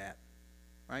yielded to that,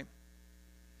 right?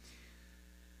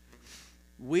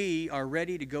 We are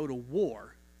ready to go to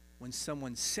war when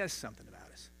someone says something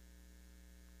about us.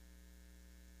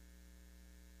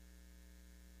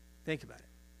 Think about it.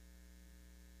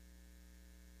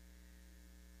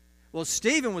 Well,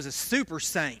 Stephen was a super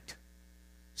saint.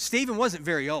 Stephen wasn't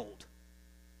very old.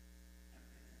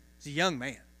 He's a young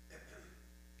man.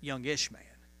 Youngish man.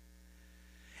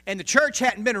 And the church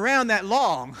hadn't been around that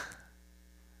long.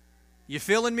 You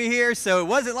feeling me here? So it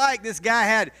wasn't like this guy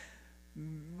had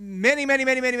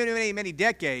many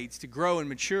decades to grow and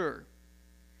mature.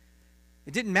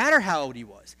 It didn't matter how old he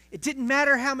was. It didn't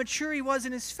matter how mature he was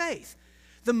in his faith.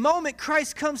 The moment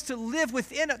Christ comes to live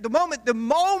within us, the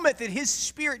moment that his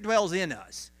Spirit dwells in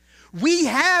us, we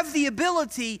have the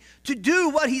ability to do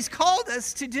what he's called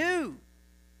us to do.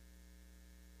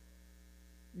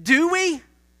 Do we?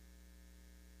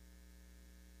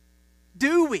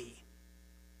 Do we?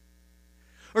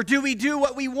 Or do we do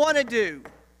what we want to do?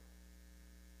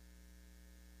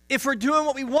 If we're doing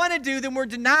what we want to do, then we're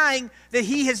denying that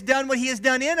he has done what he has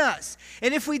done in us.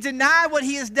 And if we deny what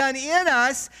he has done in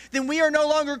us, then we are no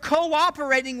longer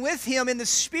cooperating with him in the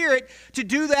Spirit to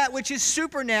do that which is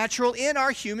supernatural in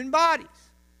our human bodies.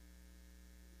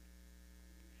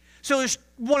 So there's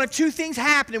one of two things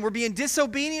happening. We're being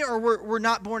disobedient or we're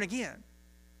not born again.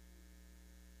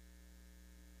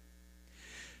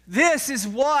 This is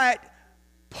what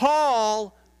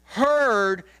Paul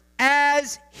heard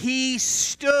as he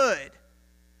stood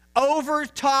over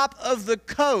top of the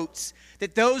coats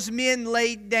that those men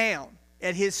laid down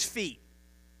at his feet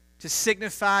to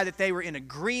signify that they were in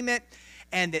agreement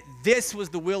and that this was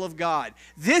the will of God.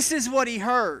 This is what he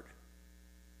heard.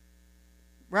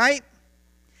 Right?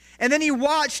 And then he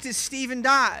watched as Stephen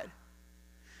died.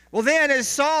 Well then, as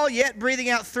Saul, yet breathing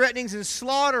out threatenings and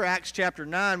slaughter, Acts chapter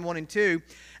 9, 1 and 2,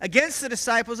 against the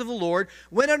disciples of the Lord,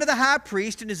 went unto the high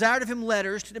priest and desired of him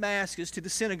letters to Damascus, to the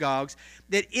synagogues,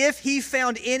 that if he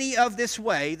found any of this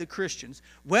way, the Christians,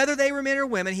 whether they were men or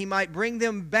women, he might bring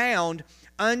them bound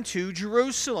unto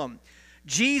Jerusalem.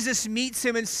 Jesus meets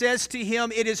him and says to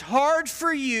him, it is hard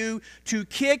for you to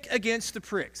kick against the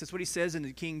pricks. That's what he says in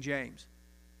the King James.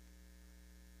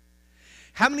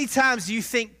 How many times do you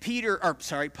think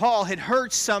Paul had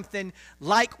heard something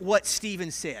like what Stephen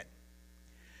said?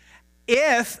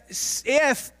 If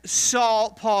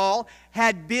Paul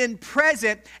had been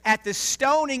present at the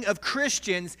stoning of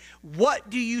Christians, what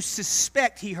do you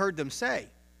suspect he heard them say?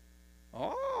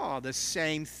 Oh, the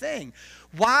same thing.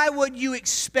 Why would you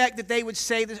expect that they would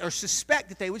say this, or suspect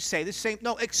that they would say the same?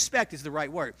 No, expect is the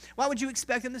right word. Why would you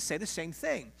expect them to say the same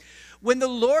thing? When the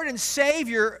Lord and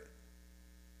Savior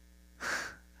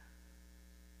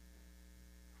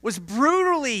was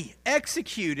brutally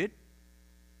executed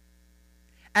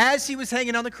as he was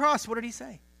hanging on the cross, what did he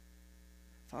say?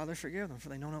 Father, forgive them, for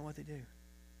they know not what they do.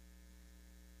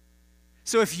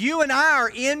 So if you and I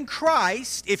are in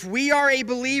Christ, if we are a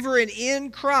believer and in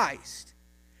Christ,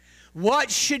 what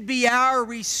should be our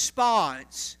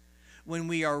response when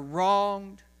we are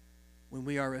wronged, when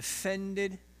we are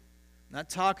offended? I'm not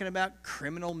talking about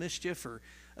criminal mischief or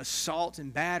assault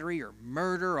and battery or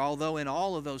murder, although in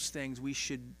all of those things we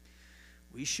should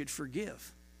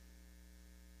forgive.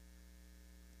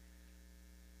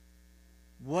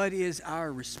 What is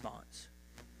our response?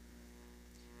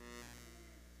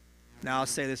 Now I'll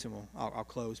say this and I'll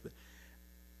close, but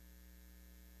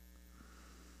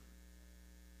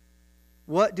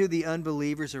what do the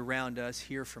unbelievers around us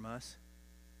hear from us?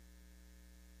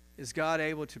 Is God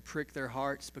able to prick their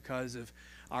hearts because of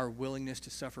our willingness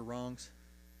to suffer wrongs?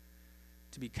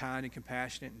 To be kind and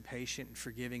compassionate and patient and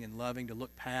forgiving and loving, to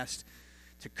look past,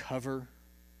 to cover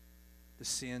the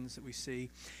sins that we see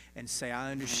and say,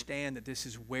 I understand that this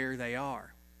is where they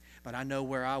are, but I know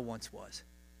where I once was,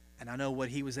 and I know what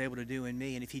he was able to do in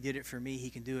me, and if he did it for me, he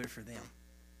can do it for them.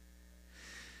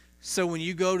 So when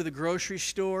you go to the grocery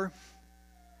store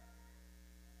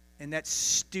and that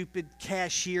stupid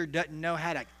cashier doesn't know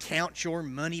how to count your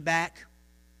money back,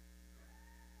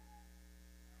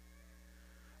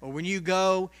 or when you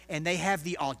go and they have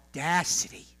the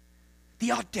audacity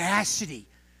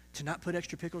to not put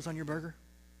extra pickles on your burger,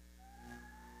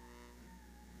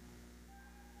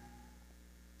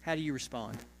 how do you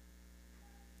respond?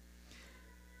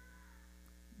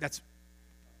 That's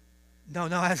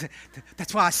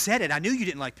why I said it. I knew you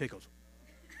didn't like pickles.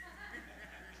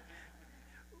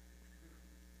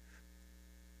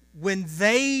 When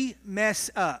they mess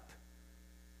up,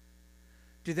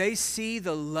 do they see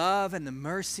the love and the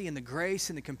mercy and the grace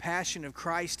and the compassion of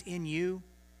Christ in you?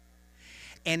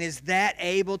 And is that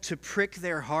able to prick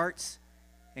their hearts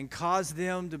and cause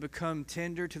them to become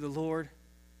tender to the Lord?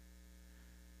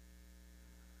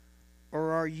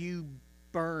 Or are you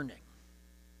burning,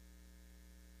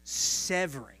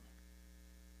 severing,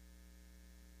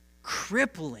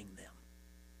 crippling them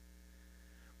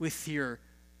with your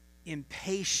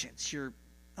impatience, your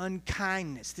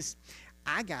unkindness?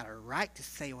 I got a right to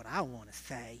say what I want to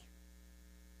say.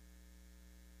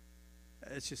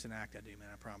 It's just an act I do, man.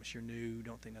 I promise. You're new.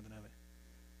 Don't think nothing of it.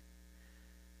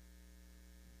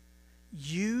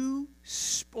 You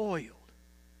spoiled,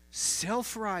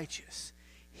 self-righteous,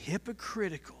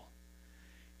 hypocritical,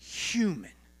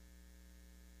 human.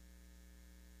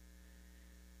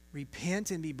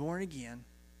 Repent and be born again,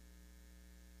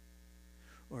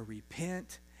 or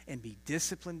repent and be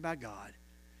disciplined by God.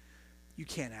 You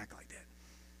can't act like that.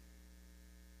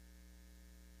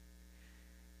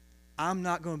 I'm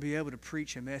not going to be able to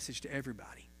preach a message to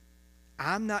everybody.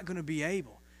 I'm not going to be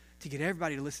able to get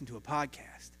everybody to listen to a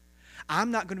podcast. I'm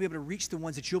not going to be able to reach the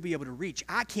ones that you'll be able to reach.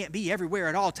 I can't be everywhere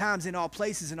at all times, in all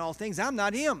places, in all things. I'm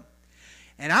not Him.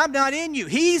 And I'm not in you.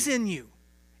 He's in you.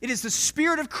 It is the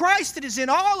Spirit of Christ that is in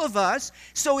all of us.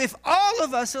 So if all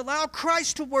of us allow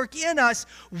Christ to work in us,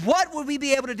 what would we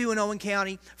be able to do in Owen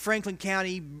County, Franklin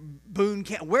County, Boone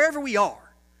County, wherever we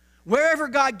are? Wherever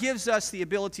God gives us the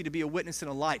ability to be a witness and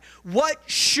a light, what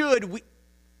should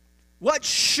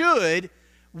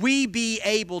we be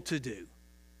able to do?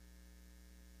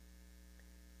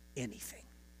 Anything.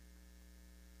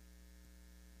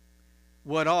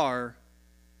 What are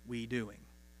we doing?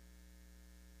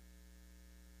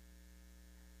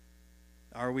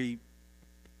 Are we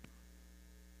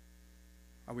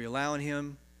allowing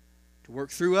Him to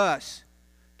work through us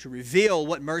to reveal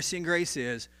what mercy and grace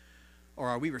is? Or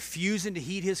are we refusing to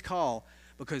heed His call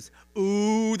because,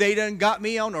 they done got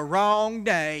me on the wrong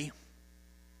day?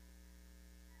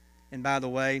 And by the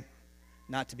way,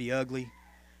 not to be ugly,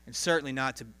 and certainly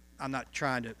I'm not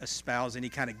trying to espouse any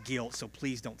kind of guilt, so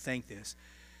please don't think this.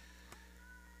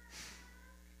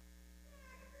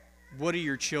 What do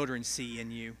your children see in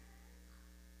you?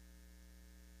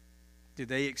 Do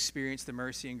they experience the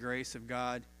mercy and grace of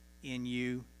God in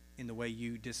you, in the way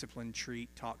you discipline,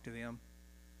 treat, talk to them?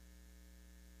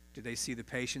 Do they see the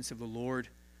patience of the Lord,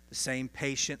 the same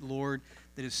patient Lord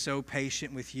that is so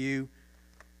patient with you?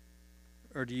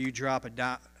 Or do you drop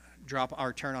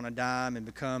or turn on a dime and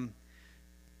become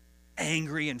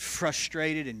angry and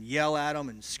frustrated and yell at them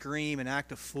and scream and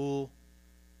act a fool?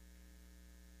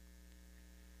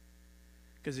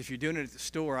 Because if you're doing it at the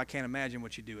store, I can't imagine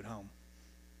what you do at home.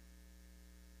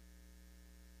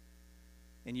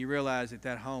 And you realize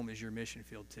that home is your mission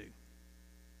field too,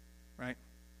 right?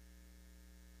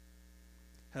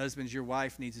 Husbands, your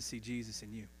wife needs to see Jesus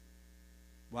in you.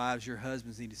 Wives, your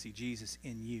husbands need to see Jesus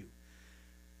in you.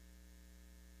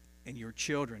 And your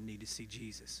children need to see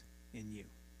Jesus in you.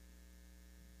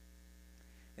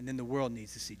 And then the world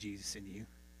needs to see Jesus in you.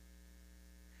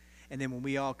 And then when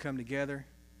we all come together,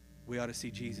 we ought to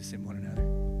see Jesus in one another.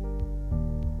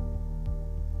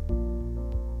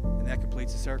 And that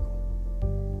completes the circle.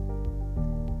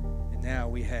 And now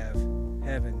we have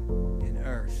heaven and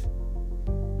earth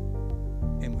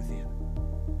and within.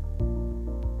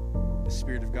 The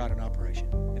Spirit of God in operation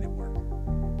and at work.